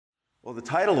Well, the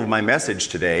title of my message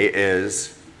today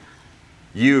is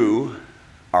You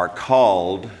Are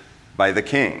Called by the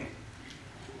King.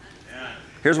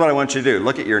 Here's what I want you to do.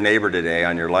 Look at your neighbor today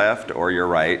on your left or your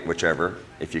right, whichever,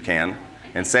 if you can,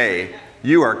 and say,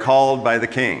 You are called by the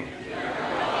King.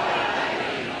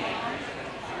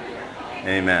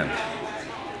 Amen.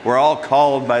 We're all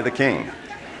called by the King.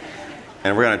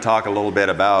 And we're going to talk a little bit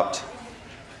about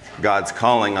God's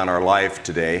calling on our life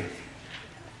today.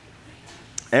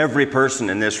 Every person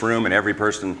in this room and every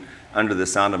person under the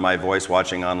sound of my voice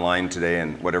watching online today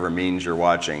and whatever means you're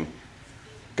watching,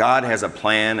 God has a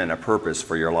plan and a purpose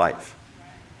for your life.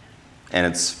 And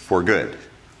it's for good.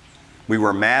 We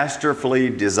were masterfully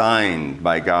designed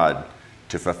by God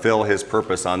to fulfill His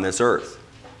purpose on this earth.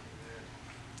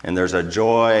 And there's a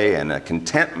joy and a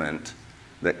contentment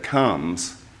that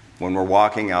comes when we're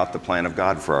walking out the plan of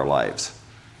God for our lives.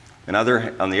 And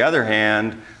on the other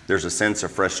hand, there's a sense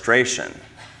of frustration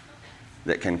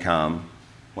that can come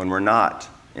when we're not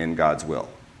in God's will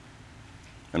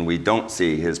and we don't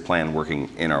see His plan working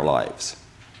in our lives.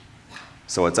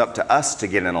 So it's up to us to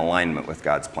get in alignment with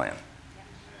God's plan.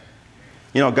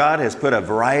 You know, God has put a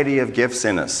variety of gifts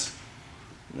in us,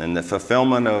 and the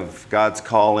fulfillment of God's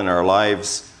call in our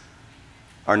lives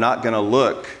are not going to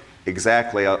look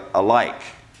exactly alike.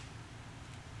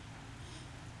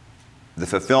 The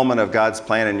fulfillment of God's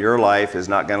plan in your life is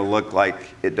not going to look like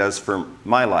it does for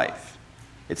my life.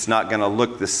 It's not going to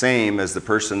look the same as the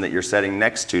person that you're sitting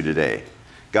next to today.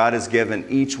 God has given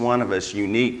each one of us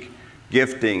unique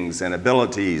giftings and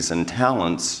abilities and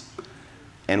talents,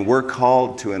 and we're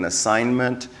called to an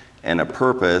assignment and a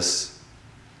purpose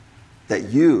that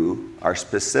you are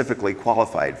specifically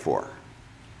qualified for.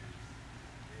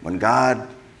 When God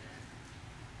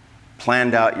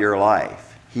planned out your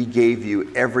life, He gave you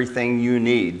everything you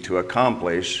need to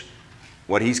accomplish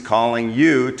what He's calling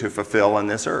you to fulfill on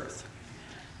this earth.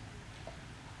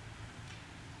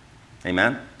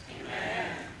 Amen? Amen.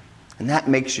 And that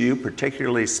makes you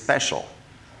particularly special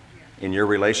in your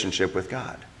relationship with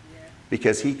God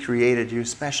because He created you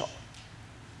special.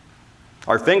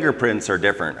 Our fingerprints are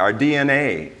different. Our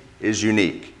DNA is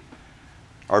unique.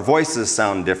 Our voices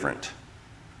sound different.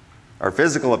 Our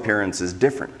physical appearance is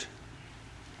different.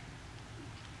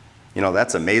 You know,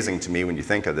 that's amazing to me when you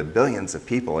think of the billions of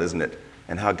people, isn't it?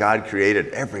 And how God created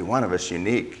every one of us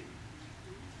unique.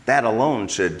 That alone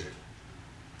should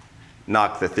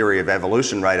knock the theory of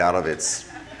evolution right out of its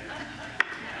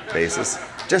basis.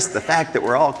 Just the fact that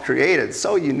we're all created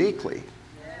so uniquely.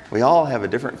 We all have a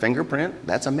different fingerprint.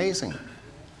 That's amazing.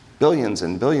 Billions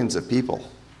and billions of people.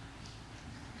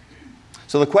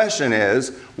 So the question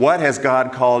is, what has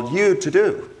God called you to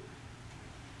do?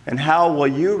 And how will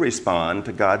you respond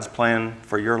to God's plan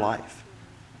for your life?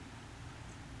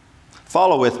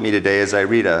 Follow with me today as I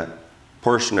read a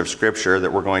portion of Scripture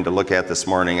that we're going to look at this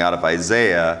morning out of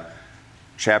Isaiah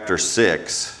chapter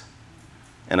 6.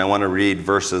 And I want to read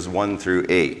verses 1 through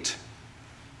 8.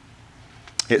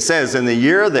 It says, In the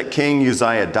year that King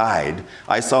Uzziah died,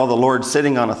 I saw the Lord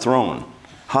sitting on a throne,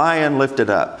 high and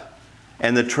lifted up,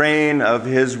 and the train of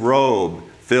His robe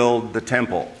filled the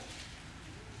temple.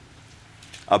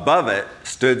 Above it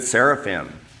stood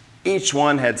seraphim. Each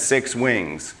one had 6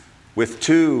 wings. With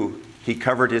 2 He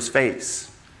covered His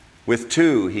face. With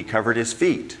 2 He covered His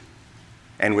feet.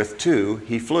 And with 2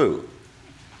 He flew.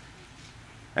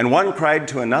 And one cried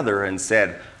to another and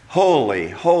said, Holy,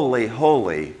 holy,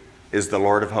 holy is the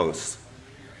Lord of hosts.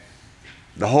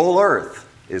 The whole earth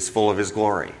is full of His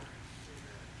glory.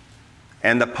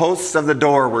 And the posts of the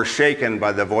door were shaken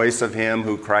by the voice of Him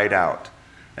who cried out,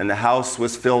 and the house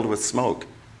was filled with smoke.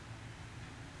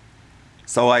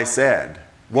 So I said,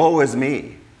 Woe is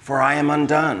me, for I am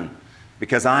undone,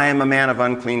 because I am a man of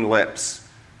unclean lips,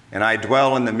 and I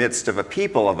dwell in the midst of a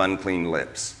people of unclean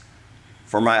lips.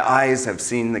 For my eyes have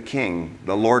seen the King,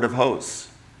 the Lord of hosts.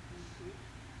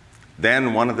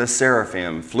 Then one of the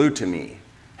seraphim flew to me,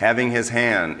 having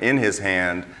in his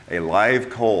hand a live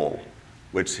coal,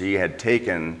 which he had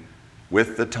taken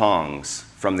with the tongs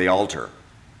from the altar.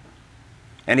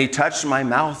 And he touched my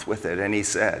mouth with it, and he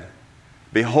said,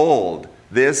 Behold,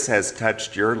 this has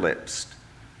touched your lips.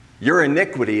 Your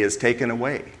iniquity is taken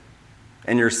away,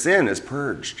 and your sin is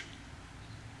purged.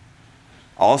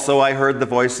 Also I heard the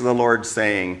voice of the Lord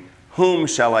saying, Whom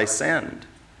shall I send?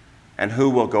 And who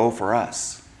will go for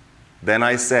us? Then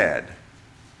I said,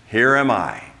 Here am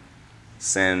I,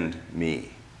 send me.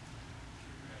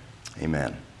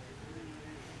 Amen.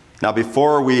 Now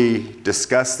before we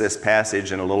discuss this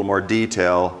passage in a little more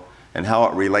detail and how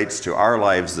it relates to our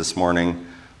lives this morning,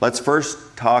 let's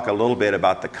first talk a little bit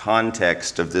about the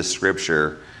context of this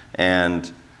scripture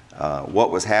and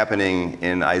what was happening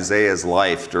in Isaiah's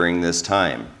life during this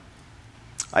time.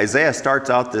 Isaiah starts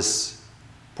out this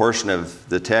portion of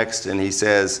the text and he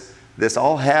says, this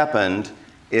all happened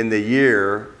in the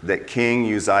year that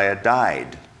King Uzziah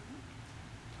died.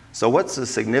 So what's the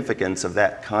significance of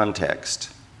that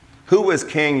context? Who was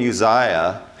King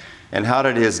Uzziah, and how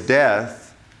did his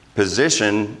death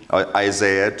position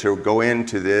Isaiah to go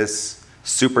into this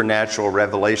supernatural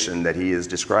revelation that he is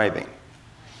describing?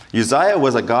 Uzziah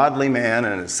was a godly man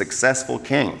and a successful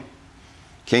king.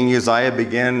 King Uzziah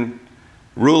began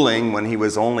ruling when he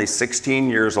was only 16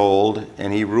 years old,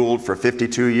 and he ruled for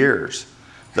 52 years.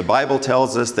 The Bible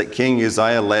tells us that King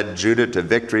Uzziah led Judah to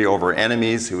victory over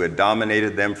enemies who had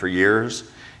dominated them for years.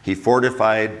 He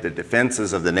fortified the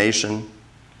defenses of the nation.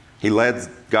 He led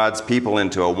God's people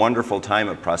into a wonderful time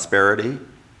of prosperity.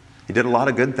 He did a lot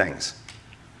of good things.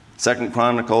 2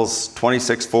 Chronicles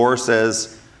 26:4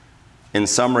 says, in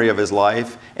summary of his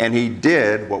life, and he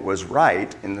did what was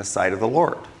right in the sight of the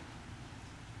Lord.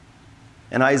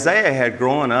 And Isaiah had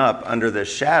grown up under the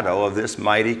shadow of this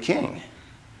mighty king.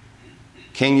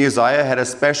 King Uzziah had a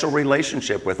special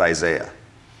relationship with Isaiah.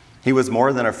 He was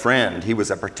more than a friend. He was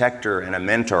a protector and a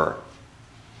mentor.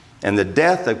 And the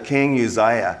death of King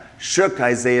Uzziah shook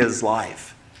Isaiah's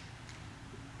life.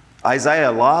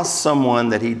 Isaiah lost someone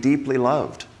that he deeply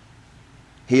loved.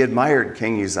 He admired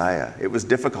King Uzziah. It was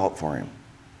difficult for him.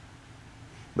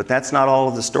 But that's not all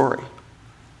of the story.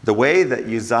 The way that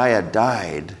Uzziah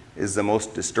died is the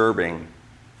most disturbing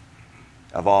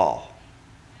of all.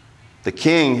 The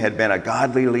king had been a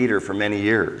godly leader for many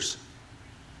years.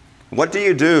 What do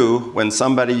you do when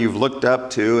somebody you've looked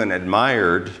up to and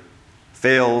admired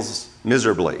fails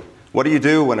miserably? What do you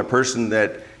do when a person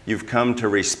that you've come to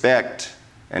respect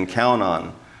and count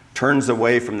on turns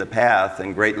away from the path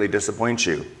and greatly disappoints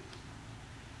you?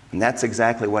 And that's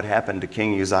exactly what happened to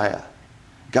King Uzziah.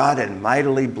 God had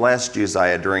mightily blessed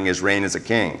Uzziah during his reign as a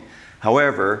king.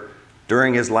 However,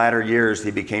 during his latter years, he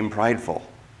became prideful.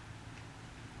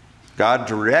 God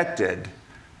directed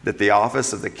that the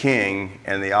office of the king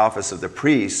and the office of the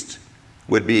priest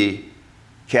would be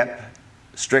kept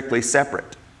strictly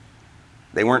separate.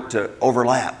 They weren't to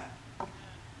overlap.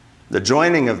 The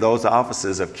joining of those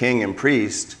offices of king and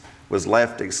priest was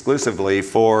left exclusively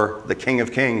for the King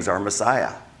of Kings, our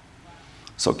Messiah.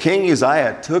 So King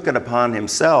Uzziah took it upon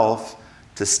himself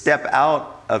to step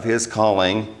out of his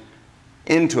calling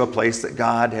into a place that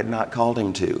God had not called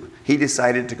him to. He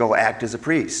decided to go act as a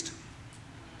priest.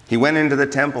 He went into the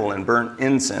temple and burnt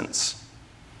incense.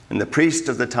 And the priests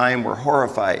of the time were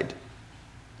horrified.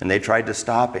 And they tried to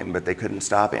stop him, but they couldn't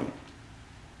stop him.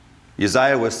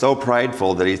 Uzziah was so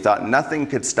prideful that he thought nothing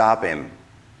could stop him.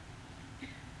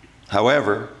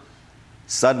 However,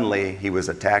 suddenly he was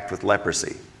attacked with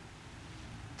leprosy.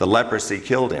 The leprosy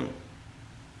killed him.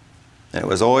 And it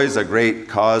was always a great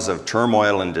cause of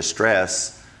turmoil and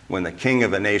distress when the king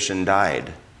of a nation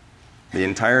died. The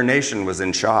entire nation was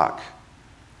in shock.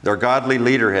 Their godly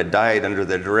leader had died under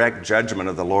the direct judgment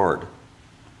of the Lord.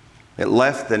 It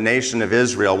left the nation of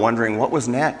Israel wondering what was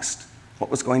next, what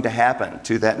was going to happen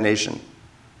to that nation.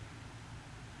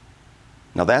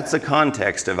 Now that's the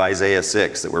context of Isaiah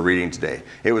 6 that we're reading today.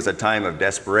 It was a time of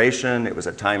desperation. It was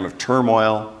a time of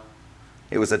turmoil.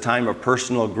 It was a time of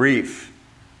personal grief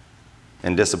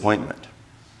and disappointment.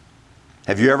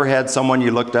 Have you ever had someone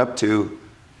you looked up to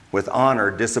with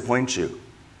honor disappoint you?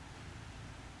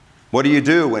 What do you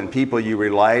do when people you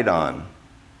relied on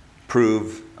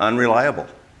prove unreliable?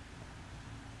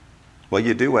 Well,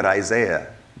 you do what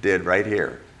Isaiah did right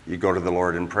here. You go to the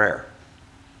Lord in prayer.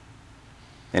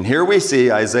 And here we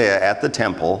see Isaiah at the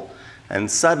temple,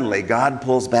 and suddenly God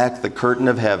pulls back the curtain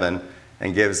of heaven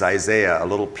and gives Isaiah a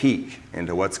little peek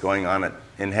into what's going on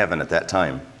in heaven at that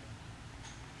time.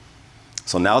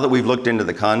 So now that we've looked into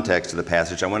the context of the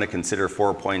passage, I want to consider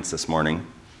 4 points this morning.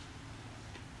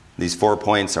 These 4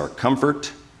 points are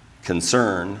comfort,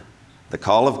 concern, the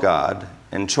call of God,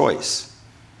 and choice.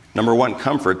 Number 1,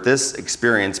 comfort. This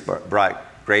experience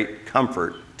brought great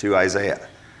comfort to Isaiah.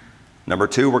 Number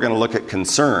 2, we're going to look at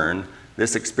concern.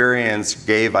 This experience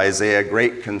gave Isaiah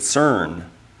great concern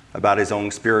about his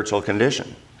own spiritual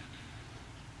condition.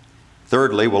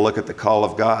 Thirdly, we'll look at the call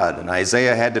of God. And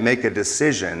Isaiah had to make a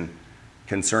decision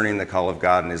concerning the call of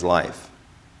God in his life.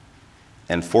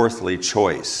 And fourthly,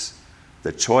 choice.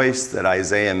 The choice that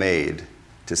Isaiah made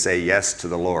to say yes to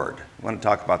the Lord. I want to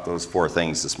talk about those 4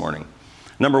 things this morning.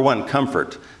 Number 1,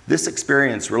 comfort. This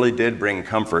experience really did bring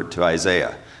comfort to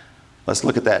Isaiah. Let's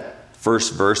look at that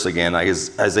first verse again.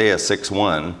 Isaiah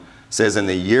 6:1 says, in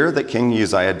the year that King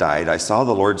Uzziah died, I saw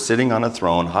the Lord sitting on a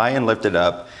throne, high and lifted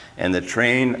up, and the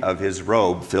train of his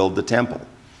robe filled the temple.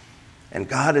 And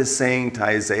God is saying to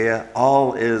Isaiah,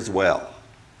 all is well.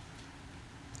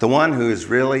 The one who is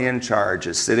really in charge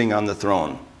is sitting on the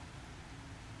throne.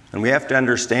 And we have to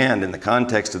understand, in the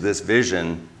context of this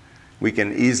vision, we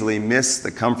can easily miss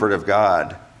the comfort of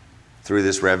God through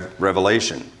this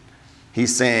revelation.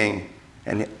 He's saying,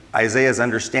 and Isaiah's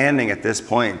understanding at this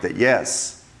point, that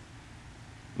yes,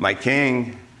 my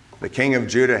king, the king of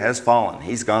Judah, has fallen.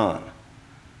 He's gone.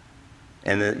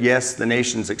 And that, yes, the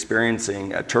nation's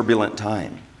experiencing a turbulent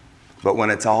time. But when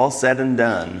it's all said and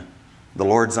done, the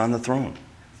Lord's on the throne.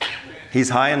 He's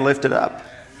high and lifted up.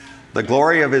 The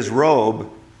glory of his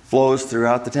robe flows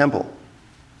throughout the temple.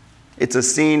 It's a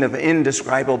scene of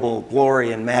indescribable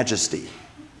glory and majesty.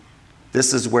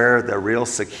 This is where the real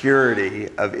security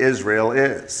of Israel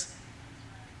is.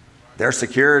 Their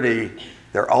security,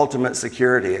 their ultimate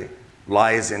security,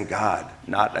 lies in God,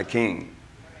 not a king.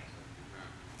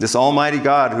 This almighty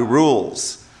God who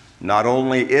rules not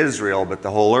only Israel, but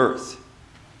the whole earth.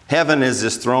 Heaven is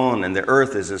his throne and the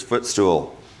earth is his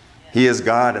footstool. He is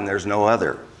God and there's no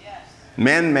other.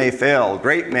 Men may fail,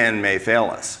 great men may fail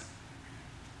us,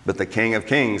 but the King of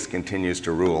Kings continues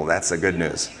to rule. That's the good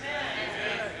news.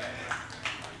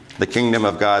 The kingdom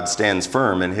of God stands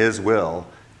firm and his will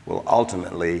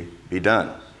ultimately be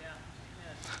done.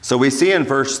 So we see in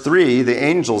verse 3, the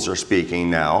angels are speaking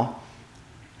now.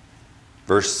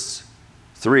 Verse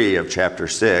 3 of chapter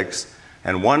 6,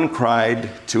 and one cried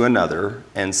to another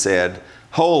and said,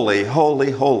 Holy,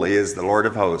 holy, holy is the Lord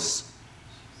of hosts.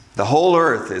 The whole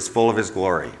earth is full of his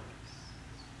glory.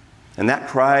 And that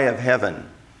cry of heaven,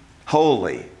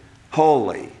 holy,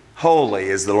 holy, holy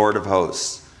is the Lord of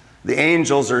hosts. The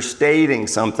angels are stating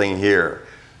something here,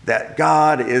 that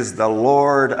God is the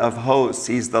Lord of hosts.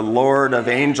 He's the Lord of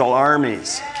angel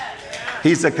armies.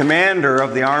 He's the commander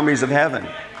of the armies of heaven.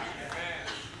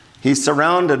 He's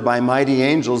surrounded by mighty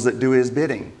angels that do his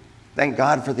bidding. Thank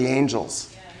God for the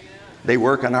angels. They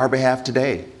work on our behalf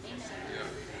today.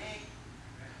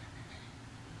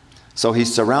 So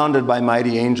he's surrounded by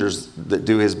mighty angels that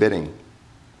do his bidding.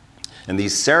 And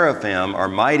these seraphim are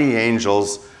mighty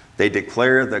angels. They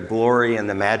declare the glory and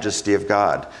the majesty of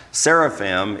God.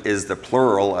 Seraphim is the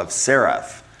plural of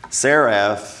seraph.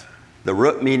 Seraph, the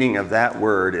root meaning of that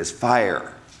word is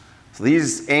fire. So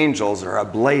these angels are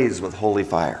ablaze with holy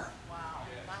fire.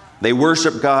 They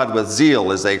worship God with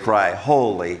zeal as they cry,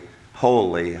 Holy,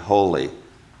 holy, holy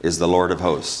is the Lord of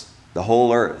hosts. The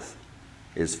whole earth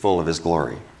is full of his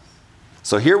glory.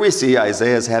 So here we see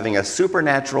Isaiah is having a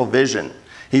supernatural vision.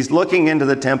 He's looking into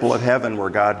the temple of heaven where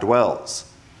God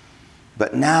dwells.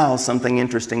 But now something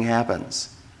interesting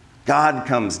happens. God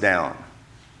comes down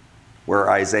where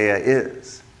Isaiah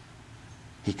is.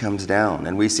 He comes down,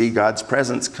 and we see God's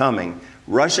presence coming,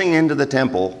 rushing into the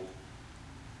temple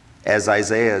as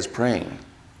Isaiah is praying.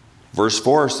 Verse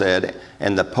 4 said,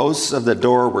 And the posts of the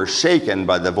door were shaken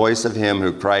by the voice of him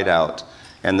who cried out,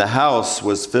 and the house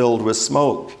was filled with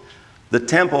smoke. The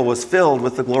temple was filled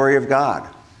with the glory of God.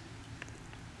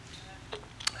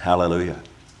 Hallelujah.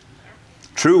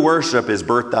 True worship is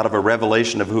birthed out of a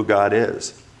revelation of who God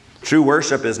is. True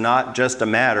worship is not just a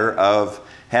matter of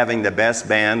having the best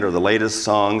band or the latest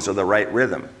songs or the right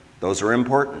rhythm. Those are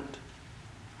important.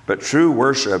 But true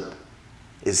worship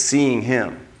is seeing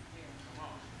him.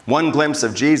 One glimpse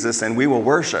of Jesus and we will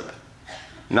worship.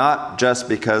 Not just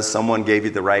because someone gave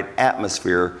you the right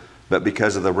atmosphere, but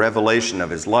because of the revelation of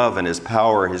his love and his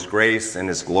power, his grace and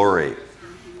his glory.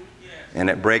 And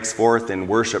it breaks forth in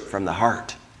worship from the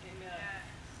heart.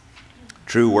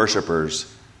 True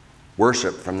worshipers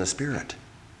worship from the Spirit.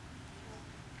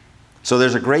 So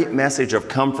there's a great message of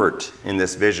comfort in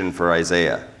this vision for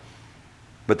Isaiah.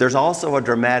 But there's also a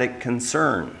dramatic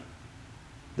concern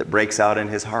that breaks out in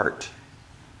his heart.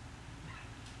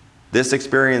 This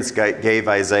experience gave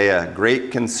Isaiah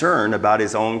great concern about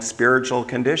his own spiritual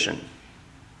condition.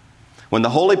 When the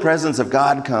holy presence of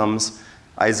God comes,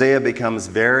 Isaiah becomes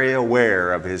very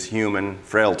aware of his human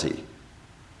frailty.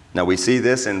 Now we see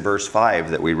this in verse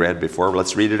 5 that we read before.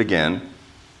 Let's read it again.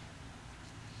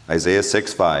 Isaiah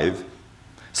 6:5.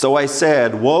 So I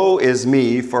said, Woe is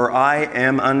me, for I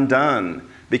am undone,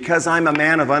 because I'm a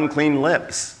man of unclean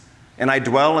lips, and I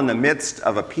dwell in the midst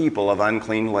of a people of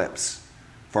unclean lips.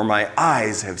 For my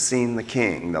eyes have seen the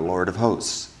King, the Lord of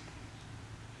hosts.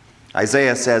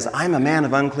 Isaiah says, I'm a man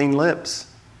of unclean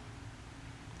lips.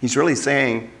 He's really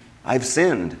saying, I've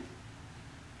sinned.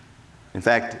 In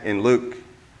fact, in Luke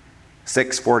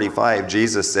 6:45,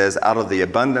 Jesus says, out of the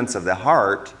abundance of the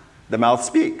heart, the mouth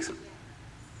speaks.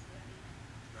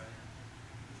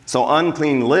 So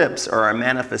unclean lips are a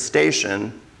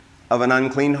manifestation of an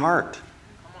unclean heart.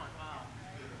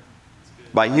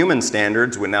 By human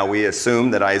standards, now we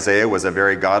assume that Isaiah was a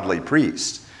very godly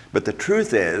priest. But the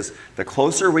truth is, the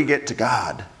closer we get to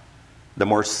God, the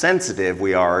more sensitive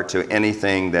we are to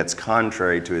anything that's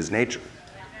contrary to his nature.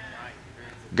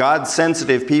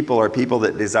 God-sensitive people are people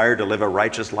that desire to live a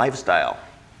righteous lifestyle.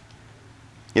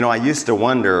 You know, I used to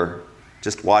wonder,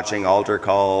 just watching altar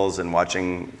calls and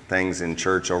watching things in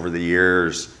church over the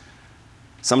years,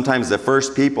 sometimes the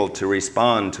first people to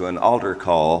respond to an altar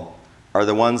call are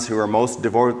the ones who are most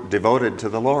devoted to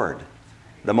the Lord,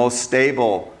 the most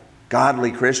stable,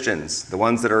 godly Christians, the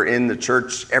ones that are in the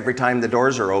church every time the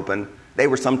doors are open. They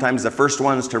were sometimes the first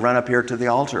ones to run up here to the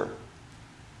altar.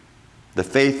 The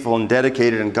faithful and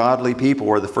dedicated and godly people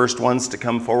were the first ones to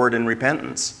come forward in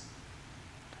repentance.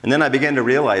 And then I began to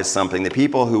realize something. The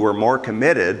people who were more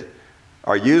committed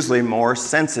are usually more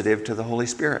sensitive to the Holy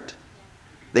Spirit.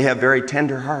 They have very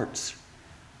tender hearts.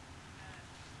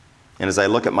 And as I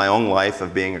look at my own life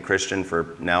of being a Christian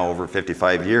for now over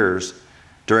 55 years,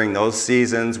 during those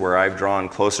seasons where I've drawn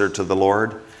closer to the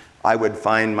Lord, I would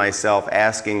find myself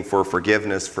asking for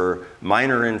forgiveness for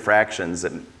minor infractions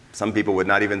that some people would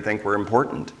not even think were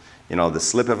important. You know, the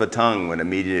slip of a tongue would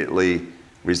immediately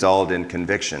result in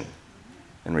conviction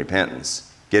and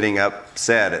repentance. Getting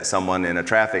upset at someone in a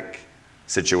traffic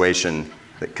situation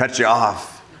that cut you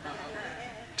off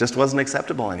just wasn't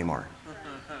acceptable anymore.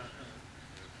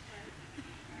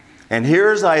 And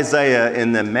here's Isaiah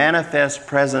in the manifest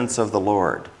presence of the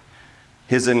Lord.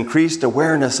 His increased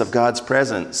awareness of God's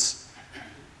presence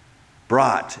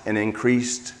brought an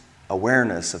increased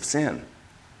awareness of sin.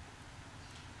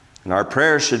 And our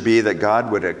prayer should be that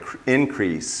God would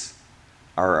increase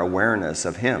our awareness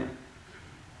of him.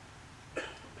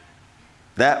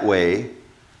 That way,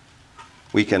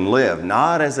 we can live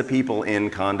not as a people in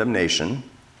condemnation,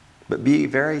 but be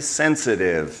very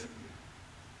sensitive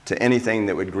to anything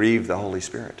that would grieve the Holy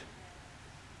Spirit.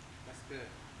 That's good.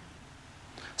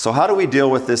 So how do we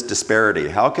deal with this disparity?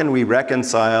 How can we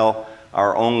reconcile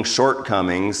our own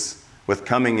shortcomings with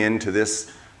coming into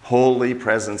this holy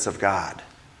presence of God?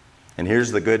 And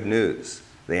here's the good news.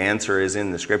 The answer is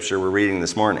in the scripture we're reading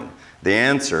this morning. The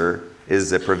answer is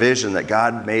the provision that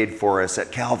God made for us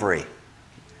at Calvary.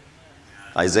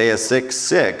 Isaiah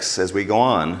 6:6, as we go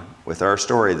on with our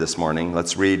story this morning,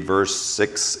 let's read verse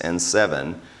 6 and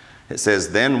 7. It says,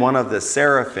 "Then one of the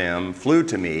seraphim flew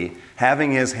to me,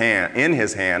 having in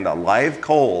his hand a live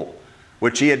coal,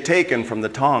 which he had taken from the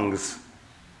tongs,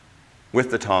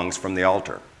 with the tongs from the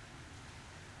altar.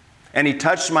 And he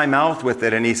touched my mouth with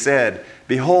it, and he said,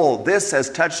 'Behold, this has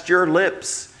touched your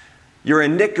lips. Your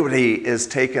iniquity is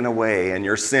taken away, and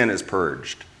your sin is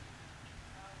purged.'"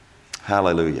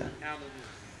 Hallelujah.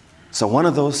 So one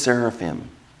of those seraphim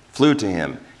flew to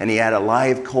him, and he had a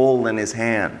live coal in his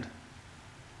hand.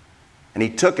 And he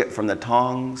took it from the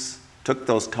tongs, took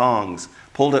those tongs,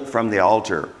 pulled it from the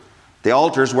altar. The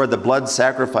altars where the blood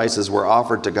sacrifices were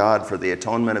offered to God for the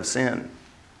atonement of sin.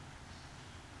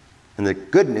 And the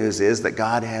good news is that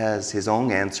God has his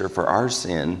own answer for our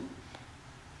sin.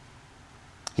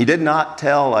 He did not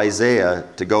tell Isaiah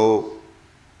to go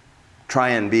try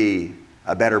and be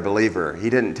a better believer. He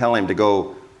didn't tell him to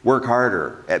go work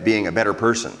harder at being a better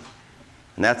person.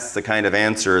 And that's the kind of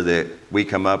answer that we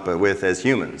come up with as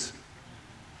humans.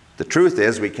 The truth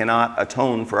is we cannot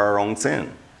atone for our own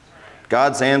sin.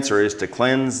 God's answer is to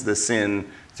cleanse the sin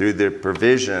through the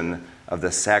provision of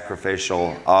the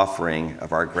sacrificial offering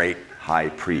of our great high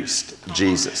priest,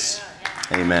 Jesus.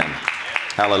 Amen.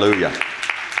 Hallelujah.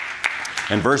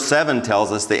 And verse 7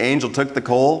 tells us the angel took the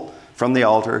coal from the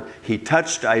altar. He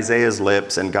touched Isaiah's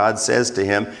lips, and God says to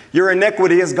him, "Your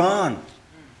iniquity is gone.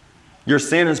 Your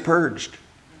sin is purged."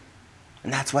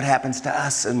 And that's what happens to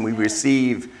us, and we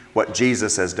receive what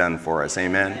Jesus has done for us.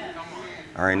 Amen.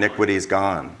 Our iniquity is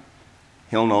gone.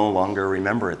 He'll no longer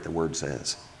remember it, the word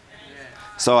says.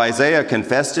 So Isaiah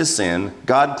confessed his sin,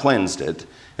 God cleansed it,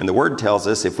 and the word tells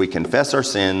us if we confess our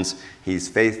sins, he's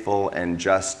faithful and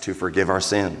just to forgive our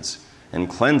sins and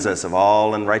cleanse us of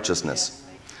all unrighteousness.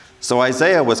 So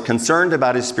Isaiah was concerned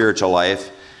about his spiritual life,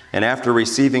 and after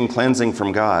receiving cleansing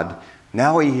from God,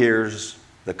 now he hears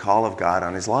the call of God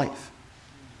on his life.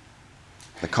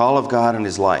 The call of God in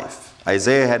his life.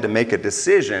 Isaiah had to make a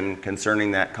decision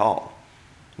concerning that call.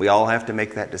 We all have to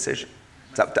make that decision.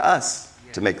 It's up to us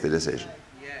to make the decision.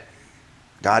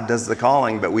 God does the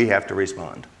calling, but we have to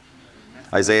respond.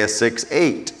 Isaiah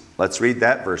 6:8. Let's read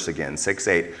that verse again,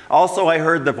 6:8. "Also I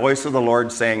heard the voice of the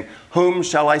Lord saying, 'Whom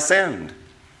shall I send?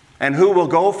 And who will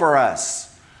go for us?'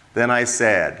 Then I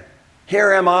said,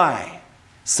 'Here am I,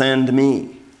 send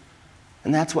me.'"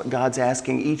 And that's what God's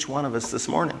asking each one of us this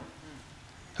morning.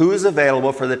 Who is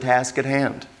available for the task at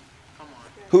hand?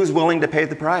 Who's willing to pay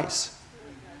the price?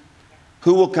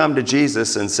 Who will come to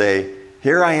Jesus and say,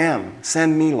 "Here I am,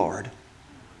 send me, Lord"?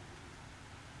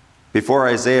 Before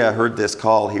Isaiah heard this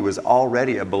call, he was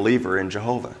already a believer in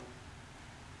Jehovah.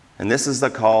 And this is the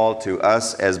call to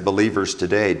us as believers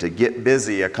today, to get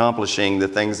busy accomplishing the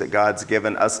things that God's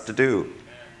given us to do.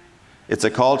 It's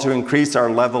a call to increase our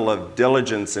level of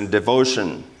diligence and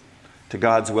devotion to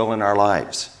God's will in our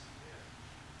lives.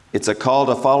 It's a call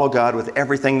to follow God with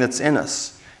everything that's in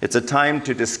us. It's a time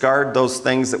to discard those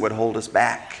things that would hold us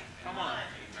back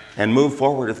and move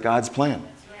forward with God's plan.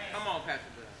 Come on, Pastor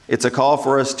Bill. It's a call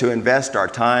for us to invest our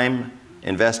time,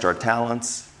 invest our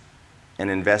talents, and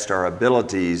invest our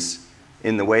abilities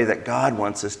in the way that God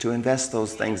wants us to invest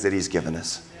those things that He's given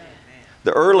us.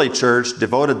 The early church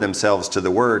devoted themselves to the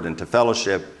Word and to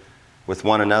fellowship with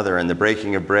one another and the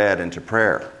breaking of bread and to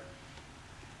prayer.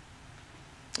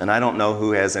 And I don't know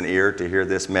who has an ear to hear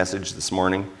this message this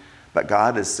morning, but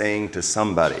God is saying to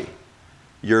somebody,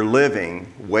 you're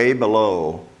living way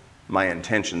below my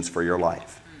intentions for your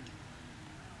life.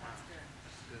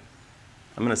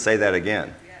 I'm going to say that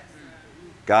again.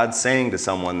 God's saying to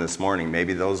someone this morning,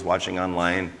 maybe those watching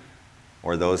online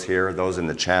or those here, those in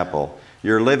the chapel,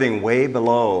 you're living way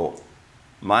below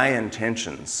my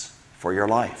intentions for your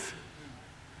life.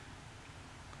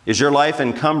 Is your life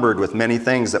encumbered with many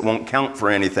things that won't count for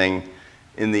anything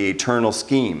in the eternal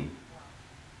scheme?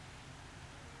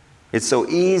 It's so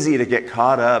easy to get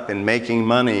caught up in making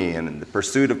money and in the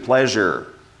pursuit of pleasure.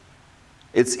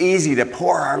 It's easy to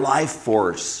pour our life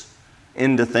force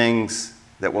into things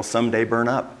that will someday burn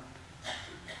up.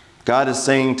 God is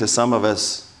saying to some of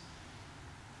us,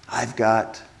 I've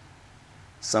got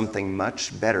something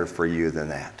much better for you than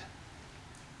that.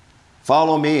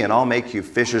 Follow me and I'll make you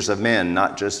fishers of men,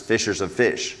 not just fishers of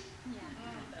fish.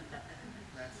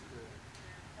 That's good.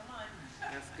 Come on.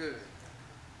 That's good.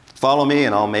 Follow me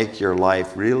and I'll make your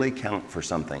life really count for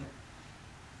something.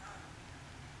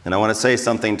 And I want to say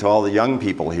something to all the young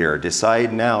people here.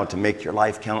 Decide now to make your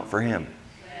life count for Him.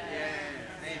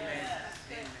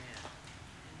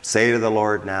 Say to the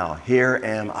Lord now, here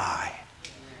am I.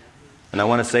 And I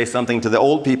want to say something to the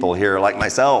old people here like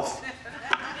myself.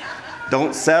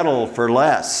 Don't settle for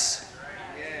less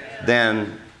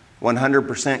than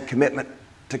 100% commitment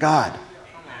to God.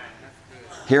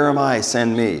 Here am I,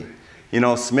 send me. You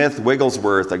know, Smith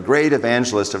Wigglesworth, a great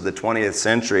evangelist of the 20th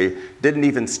century, didn't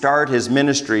even start his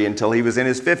ministry until he was in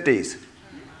his 50s.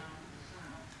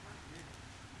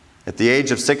 At the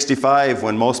age of 65,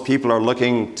 when most people are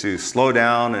looking to slow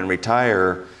down and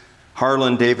retire,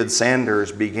 Harlan David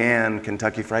Sanders began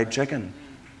Kentucky Fried Chicken.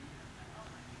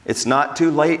 It's not too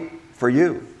late for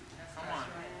you.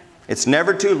 It's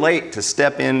never too late to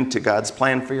step into God's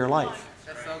plan for your life.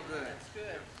 That's so good.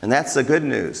 And that's the good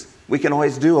news. We can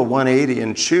always do a 180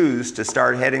 and choose to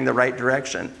start heading the right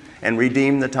direction and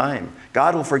redeem the time.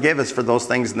 God will forgive us for those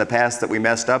things in the past that we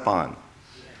messed up on.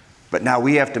 But now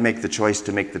we have to make the choice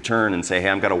to make the turn and say, hey,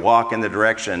 I'm going to walk in the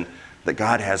direction that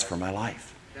God has for my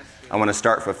life. I want to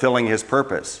start fulfilling His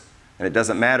purpose. And it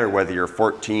doesn't matter whether you're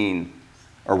 14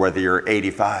 or whether you're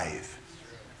 85.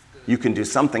 You can do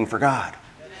something for God.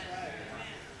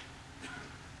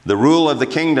 The rule of the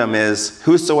kingdom is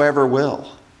whosoever will.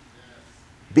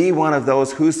 Be one of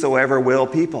those whosoever will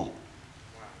people.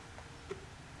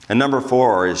 And number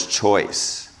 4 is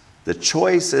choice. The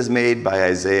choice is made by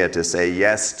Isaiah to say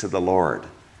yes to the Lord.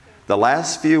 The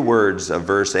last few words of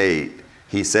verse 8,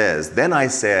 he says, then I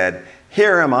said,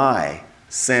 here am I,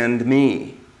 send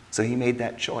me. So he made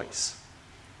that choice.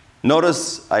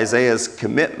 Notice Isaiah's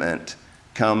commitment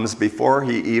comes before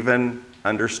he even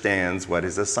understands what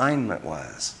his assignment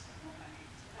was.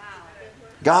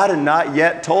 God had not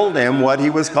yet told him what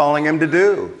He was calling him to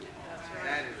do.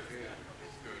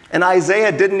 And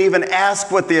Isaiah didn't even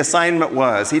ask what the assignment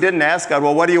was. He didn't ask God,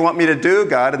 well, what do you want me to do,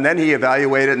 God? And then he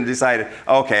evaluated and decided,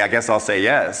 okay, I guess I'll say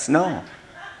yes. No.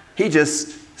 He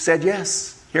just said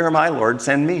yes. Here am I, Lord,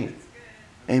 send me.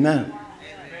 Amen.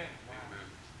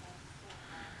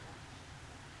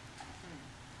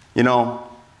 You know,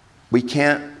 we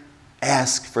can't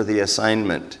ask for the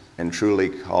assignment and truly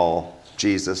call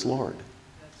Jesus Lord.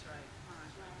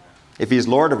 If He's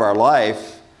Lord of our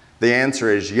life, the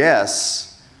answer is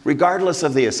yes, regardless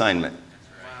of the assignment.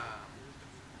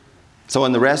 So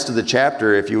in the rest of the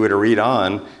chapter, if you were to read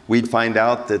on, we'd find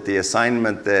out that the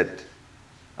assignment that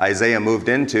Isaiah moved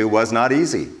into was not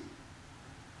easy.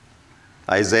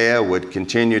 Isaiah would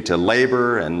continue to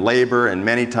labor, and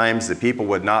many times the people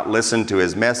would not listen to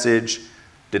his message,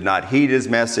 did not heed his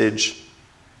message,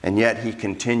 and yet he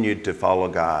continued to follow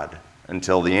God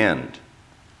until the end.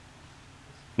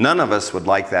 None of us would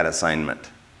like that assignment.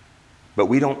 But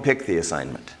we don't pick the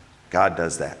assignment. God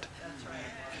does that.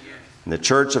 And the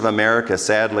Church of America,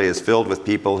 sadly, is filled with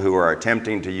people who are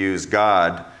attempting to use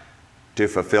God to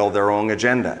fulfill their own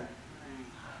agenda.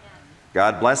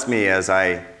 God bless me as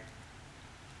I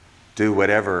do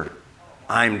whatever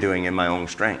I'm doing in my own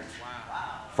strength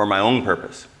for my own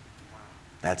purpose.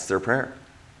 That's their prayer.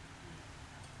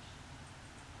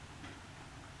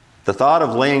 The thought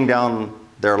of laying down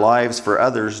their lives for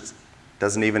others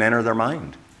doesn't even enter their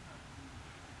mind.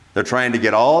 They're trying to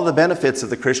get all the benefits of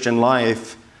the Christian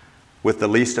life with the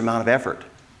least amount of effort.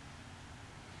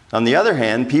 On the other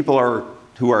hand, people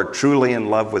who are truly in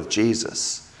love with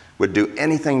Jesus would do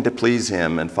anything to please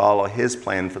Him and follow His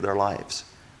plan for their lives.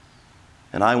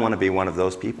 And I want to be one of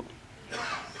those people.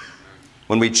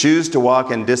 When we choose to walk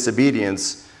in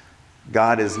disobedience,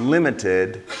 God is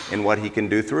limited in what He can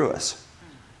do through us.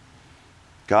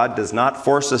 God does not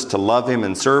force us to love Him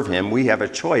and serve Him. We have a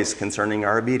choice concerning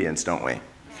our obedience, don't we?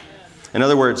 In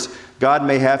other words, God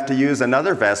may have to use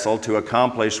another vessel to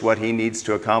accomplish what He needs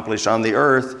to accomplish on the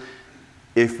earth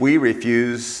if we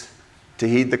refuse to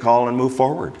heed the call and move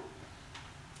forward.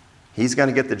 He's going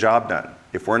to get the job done.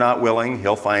 If we're not willing,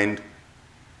 He'll find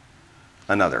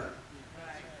another.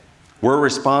 We're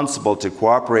responsible to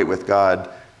cooperate with God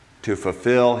to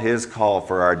fulfill His call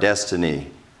for our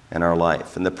destiny and our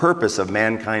life. And the purpose of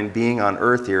mankind being on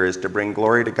earth here is to bring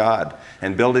glory to God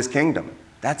and build His kingdom.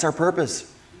 That's our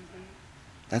purpose.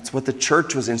 That's what the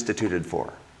church was instituted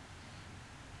for.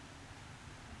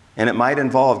 And it might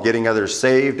involve getting others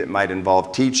saved. It might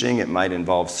involve teaching. It might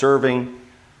involve serving,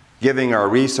 giving our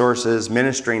resources,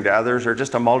 ministering to others, or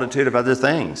just a multitude of other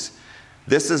things.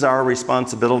 This is our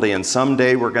responsibility, and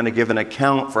someday we're going to give an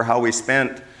account for how we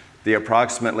spent the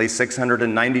approximately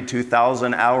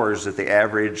 692,000 hours that the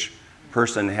average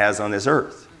person has on this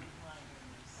earth.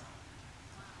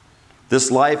 This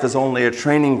life is only a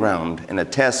training ground and a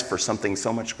test for something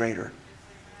so much greater.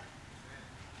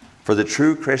 For the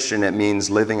true Christian, it means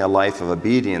living a life of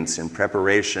obedience in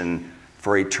preparation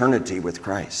for eternity with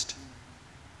Christ.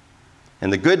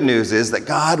 And the good news is that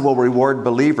God will reward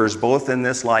believers both in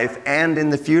this life and in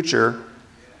the future,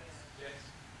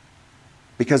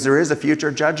 because there is a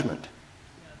future judgment.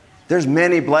 There's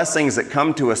many blessings that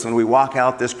come to us when we walk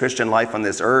out this Christian life on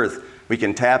this earth. We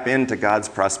can tap into God's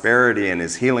prosperity and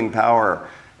His healing power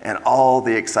and all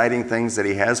the exciting things that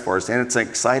He has for us. And it's an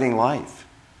exciting life.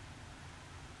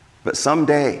 But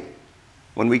someday,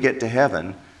 when we get to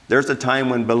heaven, there's a time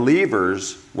when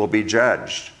believers will be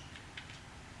judged.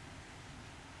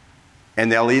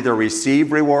 And they'll either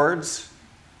receive rewards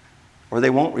or they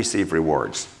won't receive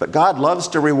rewards. But God loves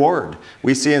to reward.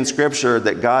 We see in Scripture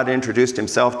that God introduced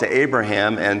Himself to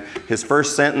Abraham, and His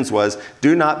first sentence was,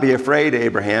 "Do not be afraid,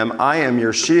 Abraham. I am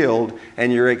your shield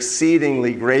and your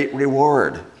exceedingly great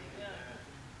reward."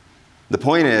 The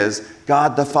point is,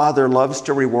 God the Father loves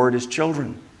to reward His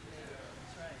children.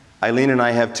 Eileen and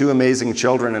I have two amazing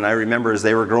children, and I remember as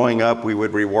they were growing up, we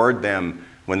would reward them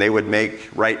when they would make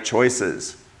right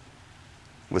choices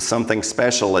with something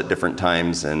special at different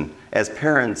times. And as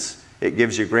parents, it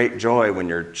gives you great joy when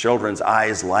your children's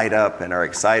eyes light up and are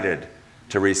excited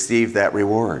to receive that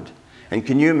reward. And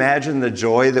can you imagine the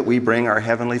joy that we bring our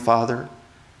Heavenly Father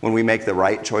when we make the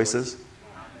right choices?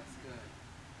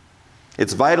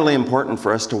 It's vitally important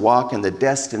for us to walk in the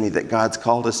destiny that God's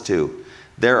called us to.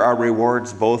 There are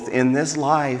rewards both in this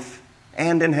life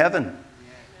and in heaven.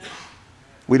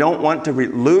 We don't want to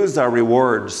lose our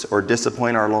rewards or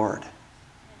disappoint our Lord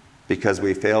because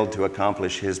we failed to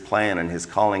accomplish His plan and His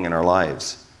calling in our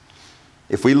lives.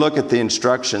 If we look at the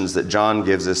instructions that John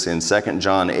gives us in 2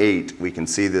 John 8, we can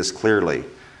see this clearly.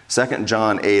 2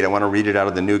 John 8, I want to read it out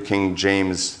of the New King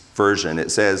James Version.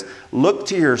 It says, "Look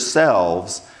to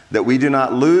yourselves that we do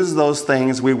not lose those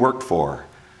things we worked for,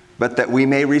 but that we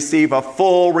may receive a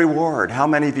full reward." How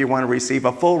many of you want to receive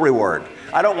a full reward?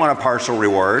 I don't want a partial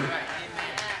reward.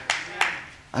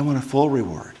 I want a full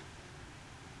reward.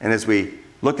 And as we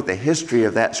look at the history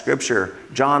of that scripture,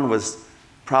 John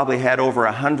probably had over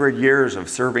 100 years of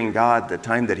serving God the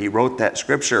time that he wrote that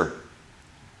scripture.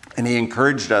 And he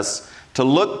encouraged us to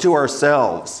look to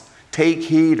ourselves, take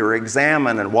heed or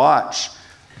examine and watch.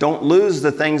 Don't lose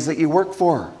the things that you work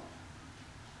for.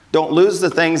 Don't lose the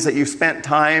things that you've spent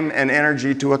time and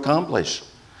energy to accomplish.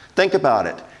 Think about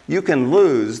it. You can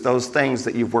lose those things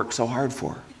that you've worked so hard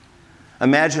for.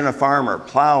 Imagine a farmer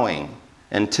plowing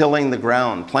and tilling the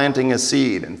ground, planting a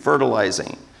seed and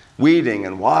fertilizing, weeding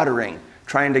and watering,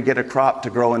 trying to get a crop to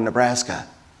grow in Nebraska.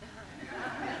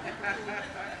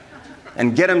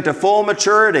 And get him to full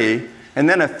maturity, and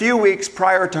then a few weeks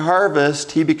prior to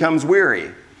harvest, he becomes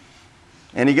weary.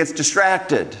 And he gets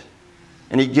distracted.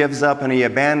 And he gives up and he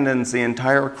abandons the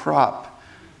entire crop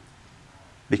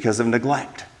because of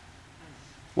neglect.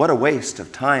 What a waste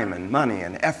of time and money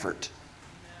and effort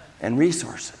and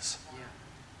resources.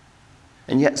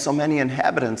 And yet so many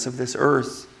inhabitants of this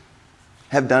earth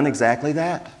have done exactly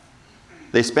that.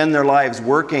 They spend their lives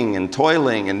working and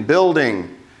toiling and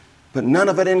building, but none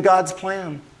of it in God's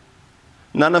plan.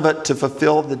 None of it to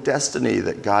fulfill the destiny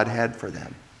that God had for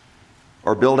them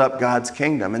or build up God's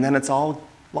kingdom, and then it's all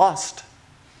lost.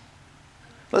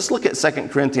 Let's look at 2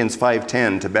 Corinthians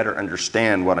 5:10 to better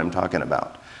understand what I'm talking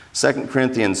about. 2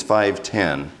 Corinthians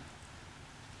 5:10.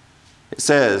 It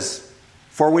says,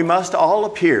 "For we must all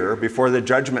appear before the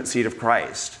judgment seat of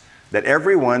Christ, that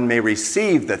everyone may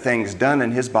receive the things done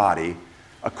in his body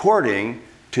according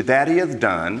to that he hath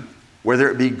done, whether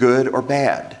it be good or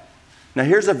bad." Now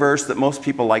here's a verse that most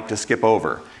people like to skip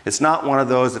over. It's not one of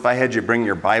those, if I had you bring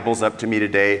your Bibles up to me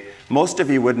today, most of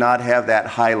you would not have that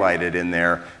highlighted in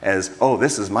there as, oh,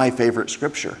 this is my favorite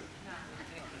scripture.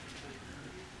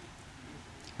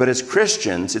 But as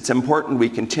Christians, it's important we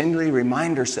continually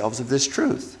remind ourselves of this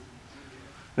truth.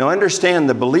 Now understand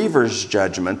the believer's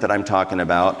judgment that I'm talking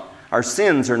about, our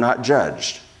sins are not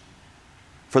judged.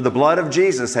 For the blood of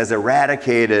Jesus has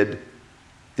eradicated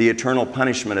the eternal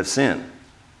punishment of sin.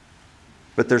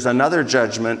 But there's another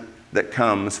judgment that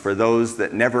comes for those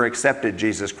that never accepted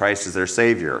Jesus Christ as their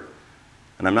Savior.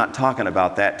 And I'm not talking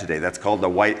about that today. That's called the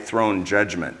white throne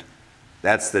judgment.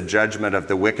 That's the judgment of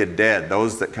the wicked dead,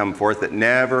 those that come forth that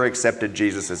never accepted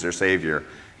Jesus as their Savior.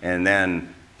 And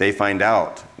then they find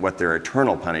out what their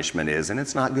eternal punishment is, and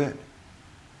it's not good.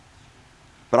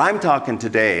 But I'm talking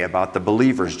today about the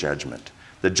believer's judgment.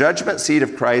 The judgment seat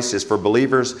of Christ is for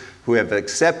believers who have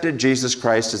accepted Jesus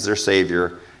Christ as their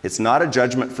Savior. It's not a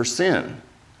judgment for sin.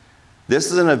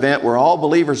 This is an event where all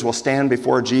believers will stand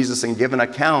before Jesus and give an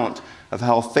account of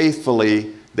how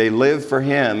faithfully they lived for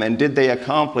Him and did they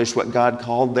accomplish what God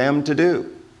called them to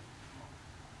do.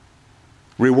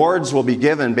 Rewards will be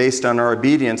given based on our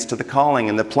obedience to the calling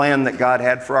and the plan that God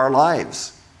had for our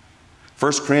lives.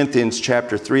 1 Corinthians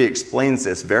chapter 3 explains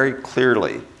this very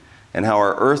clearly, and how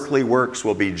our earthly works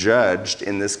will be judged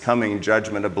in this coming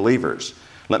judgment of believers.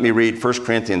 Let me read 1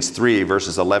 Corinthians 3,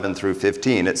 verses 11 through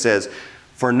 15. It says,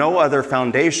 "For no other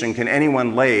foundation can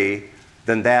anyone lay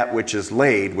than that which is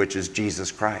laid, which is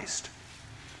Jesus Christ.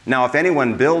 Now if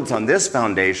anyone builds on this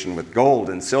foundation with gold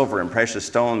and silver and precious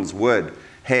stones, wood,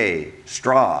 hay,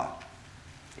 straw,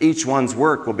 each one's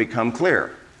work will become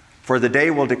clear. For the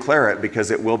day will declare it,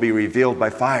 because it will be revealed by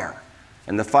fire.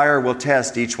 And the fire will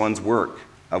test each one's work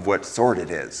of what sort it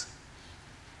is.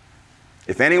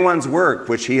 If anyone's work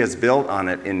which he has built on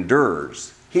it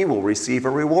endures, he will receive a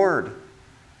reward.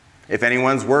 If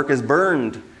anyone's work is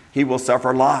burned, he will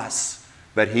suffer loss,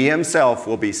 but he himself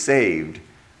will be saved,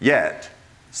 yet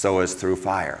so as through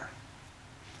fire."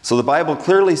 So the Bible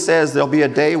clearly says there'll be a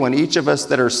day when each of us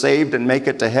that are saved and make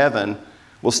it to heaven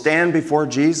will stand before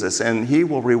Jesus, and He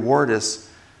will reward us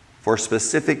for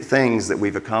specific things that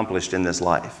we've accomplished in this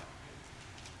life.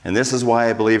 And this is why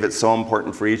I believe it's so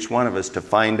important for each one of us to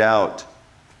find out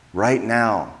right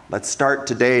now. Let's start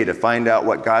today to find out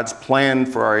what God's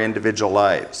planned for our individual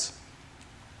lives.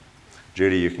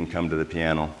 Judy, you can come to the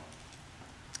piano.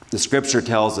 The Scripture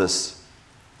tells us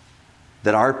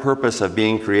that our purpose of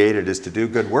being created is to do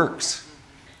good works.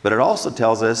 But it also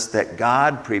tells us that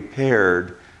God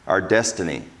prepared our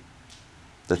destiny.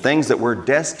 The things that we're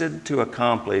destined to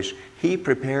accomplish, He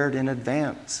prepared in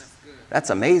advance.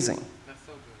 That's amazing. That's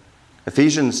so good.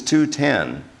 Ephesians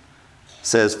 2:10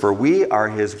 says, "For we are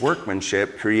His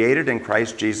workmanship, created in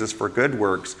Christ Jesus for good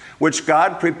works, which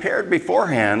God prepared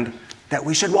beforehand that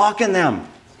we should walk in them."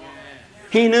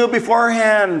 He knew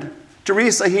beforehand.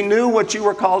 Teresa, He knew what you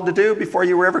were called to do before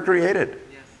you were ever created.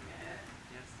 Yes.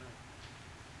 Yes, sir.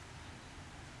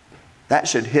 That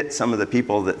should hit some of the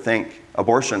people that think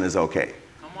abortion is okay.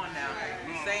 Come on now.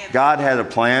 You saying God had a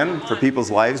plan for people's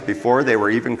lives before they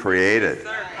were even created. sir,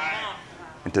 come on.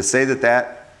 And to say that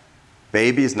that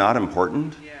baby is not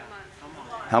important, Yeah. Come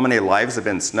on. how many lives have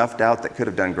been snuffed out that could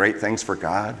have done great things for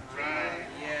God? Right.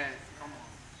 Yes.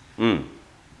 Come on.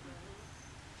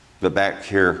 But back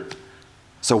here,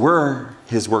 so we're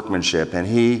His workmanship, and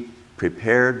He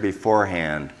prepared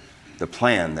beforehand the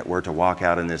plan that we're to walk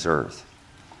out in this earth.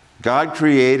 God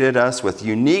created us with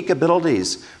unique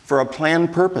abilities for a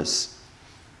planned purpose.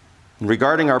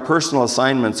 Regarding our personal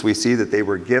assignments, we see that they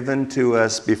were given to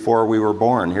us before we were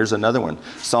born. Here's another one,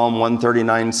 Psalm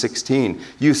 139:16.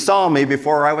 "You saw me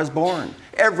before I was born.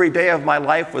 Every day of my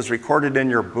life was recorded in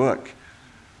your book."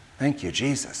 Thank you,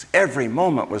 Jesus. Every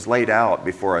moment was laid out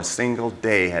before a single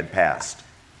day had passed.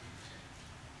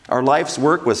 Our life's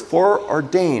work was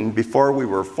foreordained before we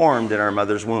were formed in our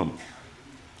mother's womb.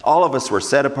 All of us were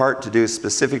set apart to do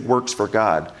specific works for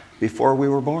God before we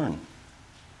were born.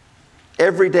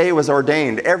 Every day was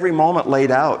ordained, every moment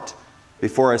laid out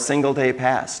before a single day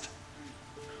passed.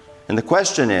 And the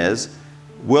question is,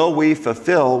 will we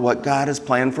fulfill what God has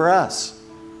planned for us?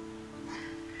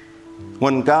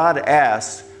 When God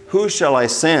asks, "Who shall I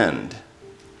send?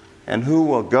 And who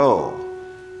will go?"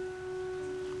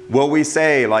 Will we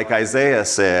say, like Isaiah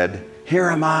said, "Here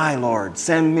am I, Lord,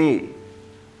 send me"?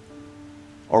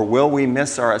 Or will we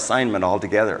miss our assignment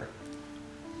altogether?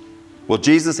 Will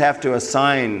Jesus have to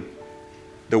assign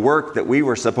the work that we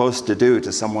were supposed to do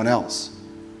to someone else?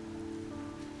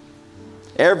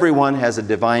 Everyone has a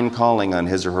divine calling on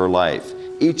his or her life.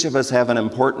 Each of us have an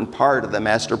important part of the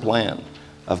master plan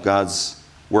of God's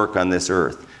work on this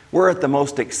earth. We're at the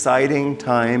most exciting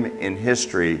time in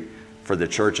history for the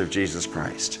Church of Jesus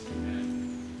Christ.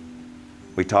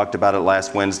 We talked about it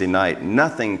last Wednesday night.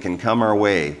 Nothing can come our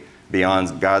way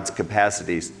beyond God's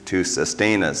capacity to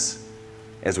sustain us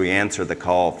as we answer the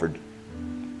call for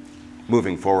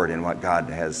moving forward in what God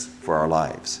has for our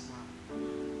lives.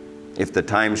 If the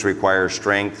times require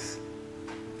strength,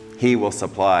 He will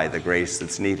supply the grace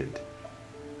that's needed.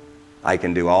 I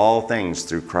can do all things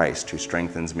through Christ who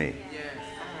strengthens me.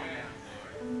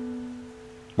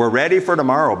 We're ready for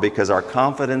tomorrow because our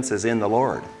confidence is in the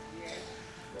Lord.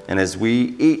 And as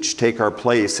we each take our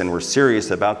place and we're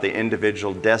serious about the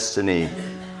individual destiny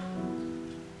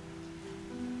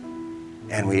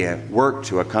and we work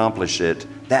to accomplish it,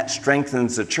 that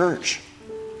strengthens the church.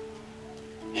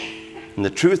 And the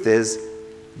truth is,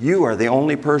 you are the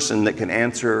only person that can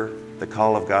answer the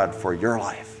call of God for your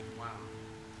life.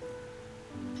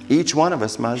 Each one of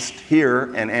us must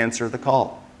hear and answer the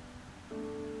call.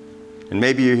 And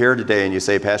maybe you're here today and you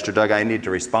say, "Pastor Doug, I need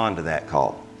to respond to that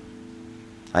call.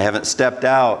 I haven't stepped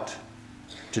out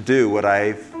to do what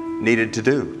I've needed to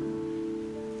do.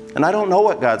 And I don't know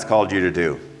what God's called you to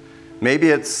do." Maybe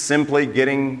it's simply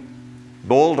getting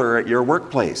bolder at your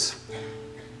workplace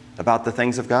about the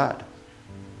things of God.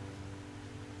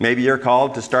 Maybe you're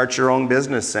called to start your own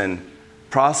business and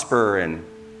prosper and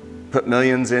put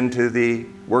millions into the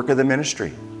work of the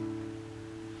ministry.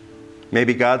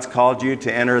 Maybe God's called you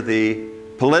to enter the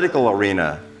political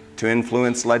arena to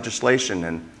influence legislation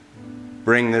and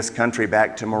bring this country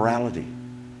back to morality.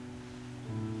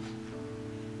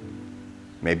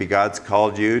 Maybe God's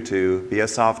called you to be a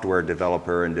software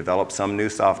developer and develop some new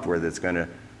software that's going to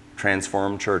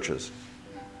transform churches.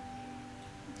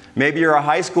 Maybe you're a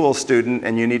high school student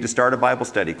and you need to start a Bible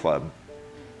study club.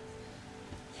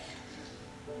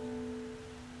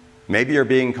 Maybe you're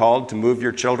being called to move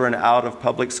your children out of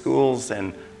public schools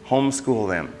and homeschool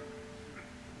them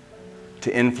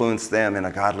to influence them in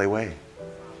a godly way.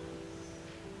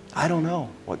 I don't know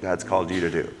what God's called you to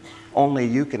do. Only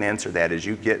you can answer that as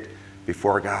you get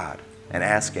before God and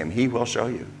ask Him. He will show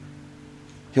you.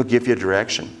 He'll give you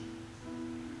direction.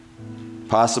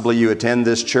 Possibly you attend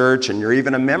this church and you're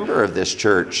even a member of this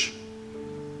church.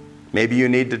 Maybe you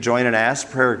need to join an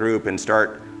Ask Prayer group and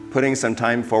start putting some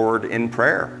time forward in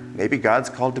prayer. Maybe God's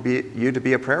called you to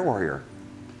be a prayer warrior.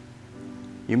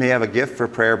 You may have a gift for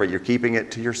prayer, but you're keeping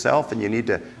it to yourself and you need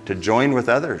to join with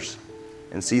others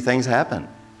and see things happen.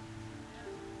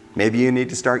 Maybe you need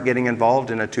to start getting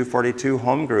involved in a 242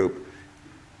 home group.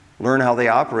 Learn how they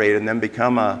operate and then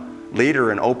become a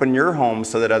leader and open your home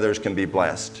so that others can be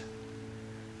blessed.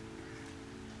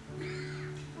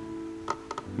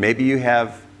 Maybe you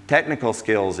have technical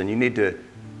skills and you need to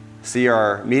see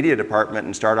our media department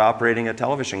and start operating a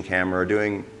television camera or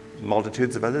doing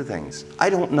multitudes of other things.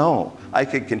 I don't know. I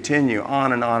could continue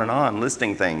on and on and on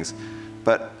listing things,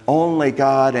 but only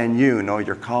God and you know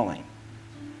your calling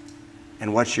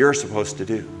and what you're supposed to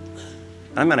do.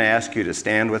 I'm going to ask you to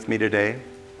stand with me today.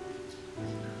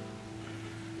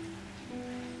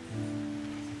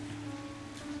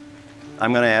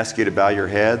 I'm going to ask you to bow your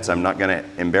heads. I'm not going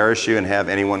to embarrass you and have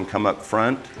anyone come up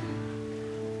front.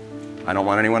 I don't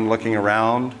want anyone looking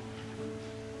around.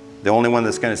 The only one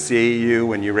that's going to see you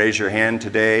when you raise your hand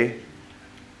today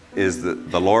is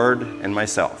the Lord and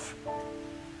myself.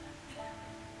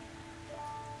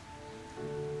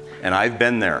 And I've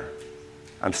been there.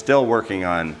 I'm still working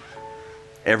on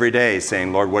every day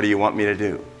saying, "Lord, what do you want me to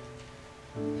do?"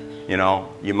 You know,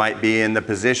 you might be in the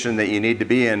position that you need to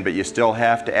be in, but you still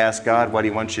have to ask God what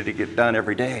He wants you to get done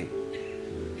every day.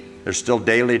 There's still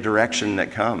daily direction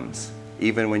that comes,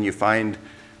 even when you find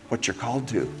what you're called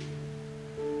to.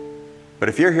 But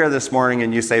if you're here this morning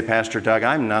and you say, "Pastor Doug,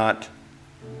 I'm not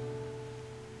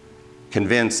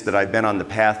convinced that I've been on the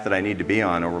path that I need to be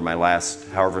on over my last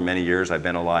however many years I've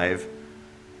been alive.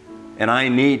 And I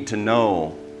need to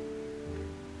know,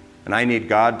 and I need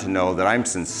God to know that I'm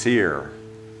sincere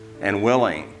and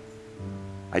willing.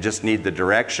 I just need the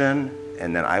direction,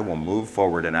 and then I will move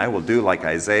forward, and I will do like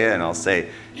Isaiah, and I'll say,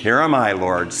 here am I,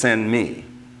 Lord, send me.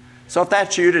 So if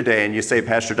that's you today and you say,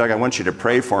 Pastor Doug, I want you to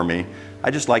pray for me,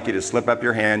 I'd just like you to slip up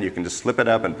your hand. You can just slip it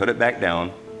up and put it back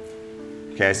down.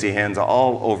 Okay, I see hands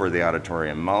all over the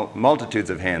auditorium, multitudes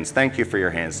of hands. Thank you for your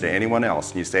hands today. Anyone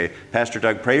else? And you say, Pastor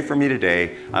Doug, pray for me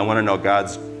today. I want to know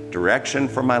God's direction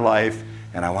for my life,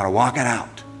 and I want to walk it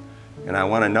out. And I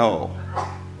want to know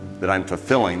that I'm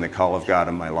fulfilling the call of God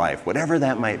in my life, whatever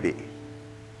that might be.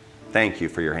 Thank you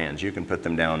for your hands. You can put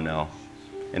them down now.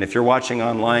 And if you're watching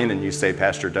online and you say,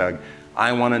 Pastor Doug,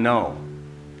 I want to know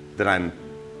that I'm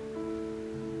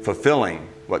fulfilling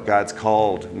what God's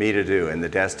called me to do in the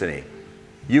destiny,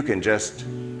 you can just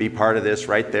be part of this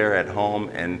right there at home,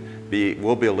 and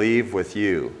we'll believe with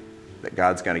you that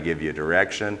God's going to give you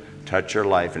direction, touch your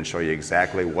life, and show you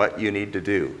exactly what you need to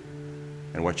do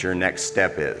and what your next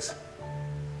step is.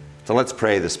 So let's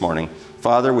pray this morning.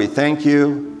 Father, we thank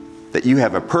you that you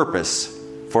have a purpose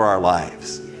for our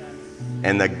lives.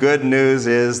 And the good news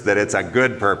is that it's a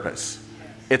good purpose.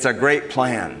 It's a great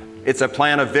plan. It's a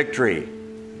plan of victory.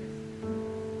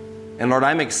 And Lord,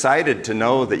 I'm excited to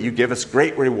know that you give us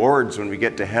great rewards when we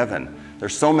get to heaven.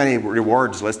 There's so many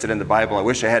rewards listed in the Bible. I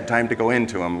wish I had time to go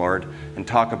into them, Lord, and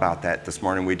talk about that this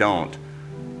morning. We don't.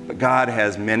 But God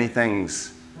has many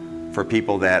things for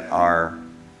people that are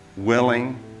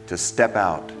willing to step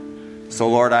out. So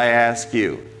Lord, I ask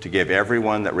you to give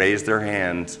everyone that raised their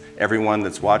hands, everyone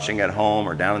that's watching at home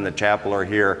or down in the chapel or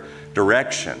here,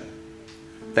 direction.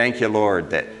 Thank you,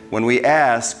 Lord, that when we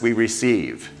ask, we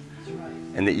receive.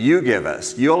 And that you give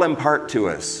us, you'll impart to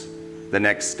us the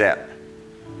next step.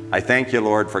 I thank you,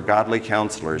 Lord, for godly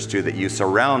counselors too, that you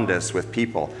surround us with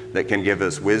people that can give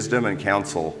us wisdom and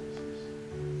counsel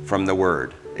from the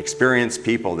Word. Experienced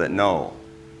people that know,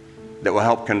 that will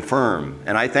help confirm.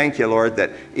 And I thank you, Lord,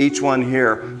 that each one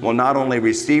here will not only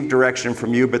receive direction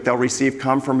from you, but they'll receive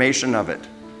confirmation of it.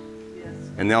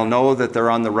 And they'll know that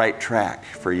they're on the right track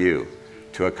for you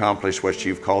to accomplish what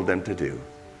you've called them to do.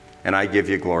 And I give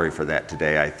you glory for that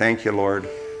today. I thank you, Lord,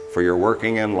 for your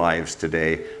working in lives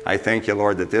today. I thank you,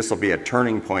 Lord, that this will be a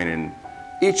turning point in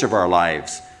each of our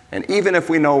lives. And even if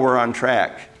we know we're on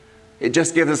track, it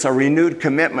just gives us a renewed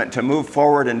commitment to move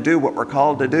forward and do what we're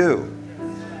called to do.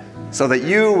 So that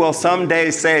you will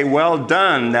someday say, well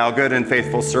done, thou good and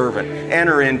faithful servant.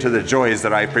 Enter into the joys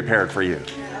that I've prepared for you.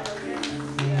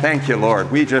 Thank you, Lord.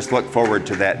 We just look forward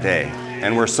to that day.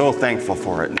 And we're so thankful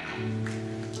for it now.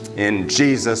 In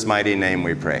Jesus' mighty name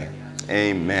we pray.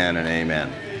 Amen and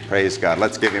amen. Praise God.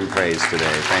 Let's give him praise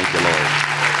today. Thank you, Lord.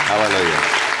 Hallelujah.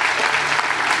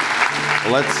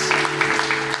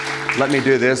 Let me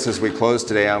do this as we close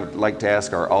today. I would like to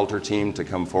ask our altar team to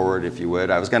come forward, if you would.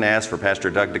 I was going to ask for Pastor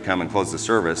Doug to come and close the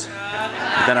service,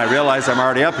 but then I realized I'm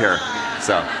already up here.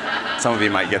 So some of you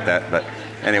might get that, but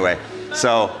anyway.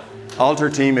 So altar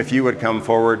team, if you would come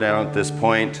forward now at this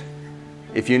point.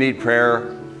 If you need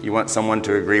prayer, you want someone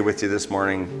to agree with you this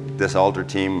morning, this altar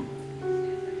team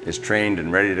is trained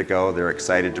and ready to go. They're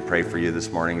excited to pray for you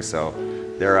this morning. So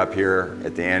they're up here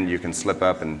at the end. You can slip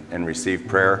up and receive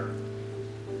prayer.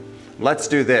 Let's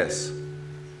do this.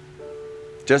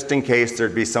 Just in case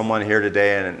there'd be someone here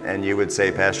today and you would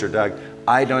say, Pastor Doug,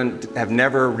 I have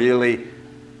never really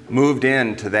moved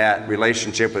into that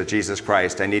relationship with Jesus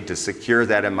Christ. I need to secure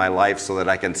that in my life so that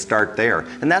I can start there.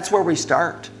 And that's where we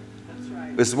start. That's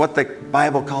right. This is what the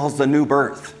Bible calls the new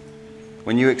birth.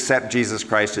 When you accept Jesus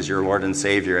Christ as your Lord and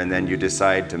Savior, and then you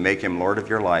decide to make him Lord of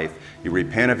your life, you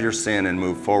repent of your sin and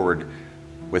move forward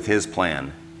with his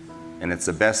plan. And it's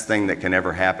the best thing that can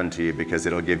ever happen to you, because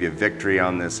it'll give you victory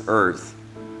on this earth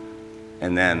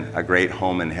and then a great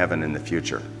home in heaven in the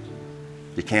future.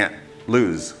 You can't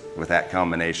lose with that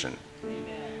combination.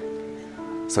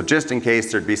 Amen. So just in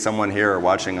case there'd be someone here or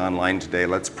watching online today,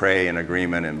 let's pray in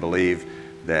agreement and believe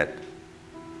that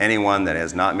anyone that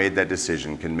has not made that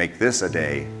decision can make this a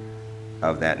day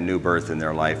of that new birth in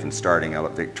their life and starting a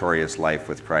victorious life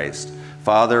with Christ.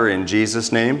 Father, in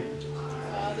Jesus' name,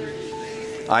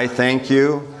 I thank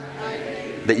you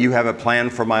that you have a plan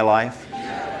for my life.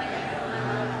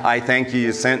 I thank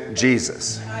you sent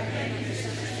Jesus.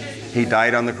 He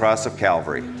died on the cross of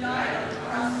Calvary.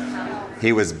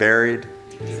 He was buried,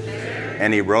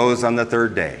 and he rose on the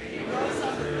third day.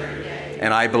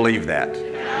 And I believe that.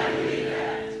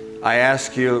 I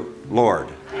ask you, Lord,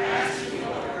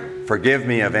 forgive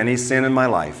me of any sin in my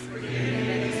life.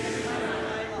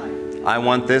 I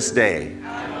want this day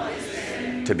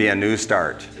to be a new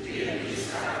start.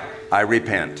 I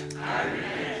repent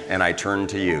and I turn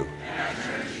to you.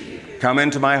 Come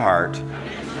into my heart.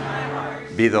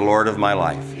 Be the Lord of my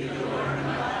life.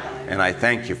 And I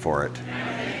thank you for it.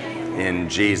 In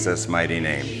Jesus' mighty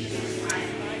name.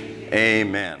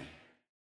 Amen.